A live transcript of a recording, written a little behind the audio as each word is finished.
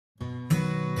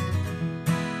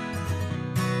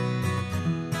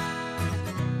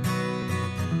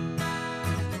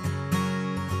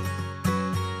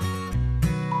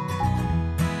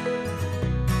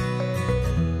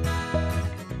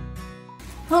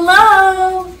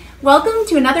Hello! Welcome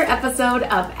to another episode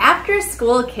of After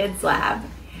School Kids Lab.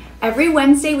 Every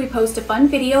Wednesday we post a fun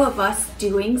video of us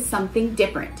doing something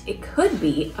different. It could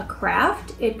be a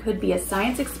craft, it could be a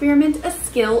science experiment, a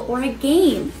skill, or a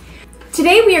game.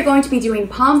 Today we are going to be doing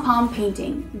pom-pom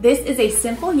painting. This is a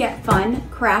simple yet fun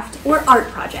craft or art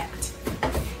project.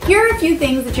 Here are a few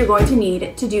things that you're going to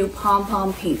need to do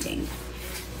pom-pom painting.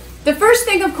 The first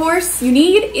thing, of course, you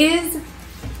need is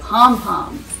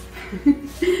pom-poms.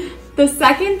 The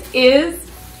second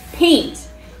is paint.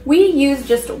 We use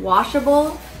just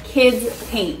washable kids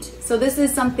paint. So this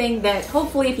is something that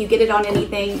hopefully if you get it on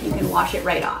anything, you can wash it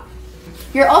right off.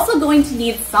 You're also going to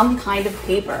need some kind of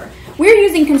paper. We're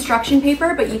using construction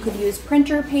paper, but you could use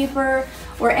printer paper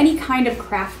or any kind of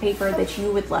craft paper that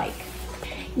you would like.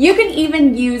 You can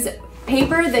even use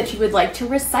paper that you would like to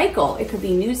recycle. It could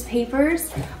be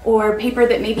newspapers or paper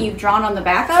that maybe you've drawn on the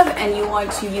back of and you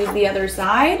want to use the other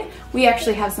side. We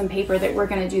actually have some paper that we're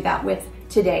going to do that with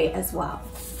today as well.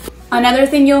 Another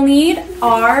thing you'll need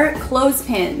are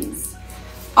clothespins.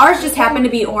 Ours just happen to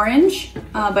be orange,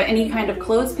 but any kind of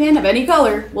clothespin of any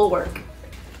color will work.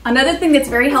 Another thing that's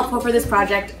very helpful for this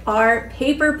project are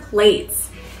paper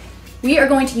plates. We are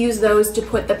going to use those to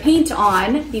put the paint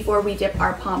on before we dip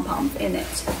our pom-poms in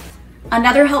it.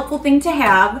 Another helpful thing to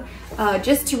have,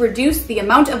 just to reduce the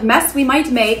amount of mess we might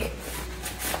make,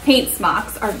 paint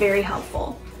smocks are very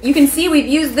helpful. You can see we've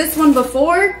used this one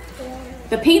before.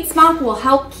 The paint smock will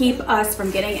help keep us from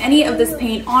getting any of this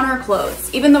paint on our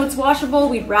clothes. Even though it's washable,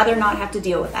 we'd rather not have to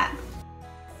deal with that.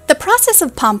 The process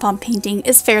of pom-pom painting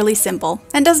is fairly simple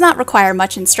and does not require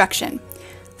much instruction.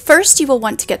 First, you will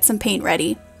want to get some paint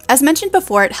ready. As mentioned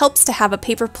before, it helps to have a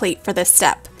paper plate for this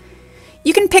step.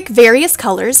 You can pick various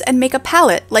colors and make a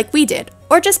palette like we did,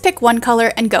 or just pick one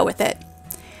color and go with it.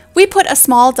 We put a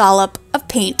small dollop of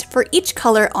paint for each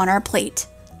color on our plate.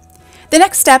 The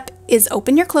next step is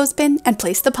open your clothespin and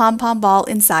place the pom-pom ball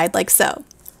inside like so.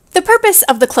 The purpose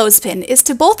of the clothespin is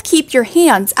to both keep your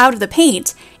hands out of the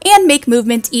paint and make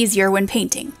movement easier when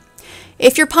painting.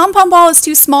 If your pom-pom ball is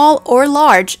too small or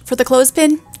large for the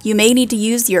clothespin, you may need to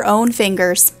use your own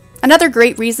fingers. Another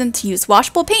great reason to use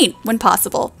washable paint when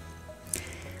possible.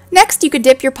 Next, you could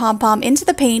dip your pom-pom into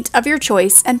the paint of your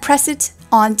choice and press it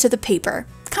onto the paper,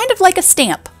 kind of like a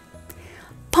stamp.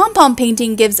 Pom-pom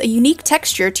painting gives a unique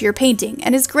texture to your painting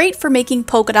and is great for making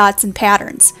polka dots and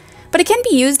patterns, but it can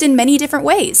be used in many different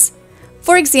ways.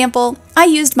 For example, I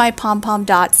used my pom-pom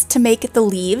dots to make the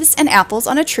leaves and apples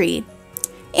on a tree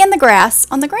and the grass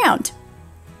on the ground.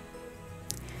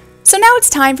 So now it's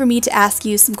time for me to ask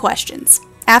you some questions.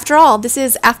 After all, this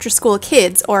is After School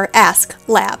Kids, or Ask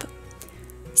Lab.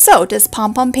 So, does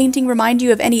pom-pom painting remind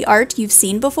you of any art you've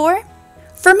seen before?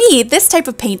 For me, this type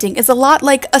of painting is a lot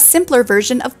like a simpler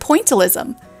version of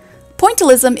pointillism.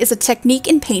 Pointillism is a technique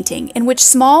in painting in which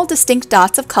small, distinct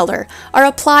dots of color are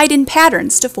applied in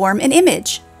patterns to form an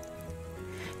image.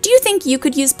 Do you think you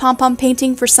could use pom-pom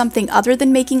painting for something other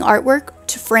than making artwork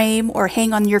to frame or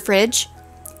hang on your fridge?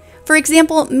 For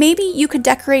example, maybe you could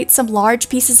decorate some large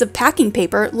pieces of packing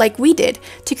paper like we did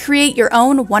to create your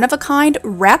own one-of-a-kind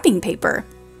wrapping paper.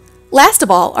 Last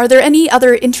of all, are there any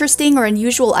other interesting or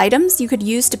unusual items you could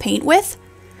use to paint with?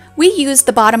 We used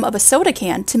the bottom of a soda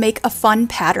can to make a fun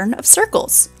pattern of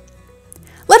circles.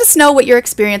 Let us know what your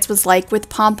experience was like with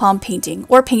pom-pom painting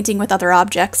or painting with other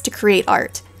objects to create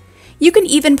art. You can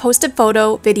even post a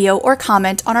photo, video, or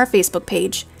comment on our Facebook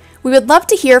page. We would love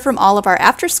to hear from all of our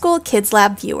After School Kids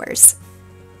Lab viewers.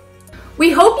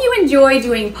 We hope you enjoy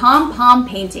doing pom-pom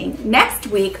painting. Next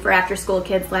week for After School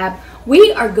Kids Lab,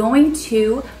 we are going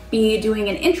to be doing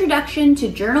an introduction to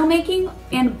journal making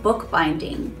and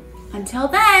bookbinding. Until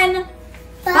then,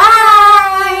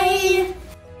 bye!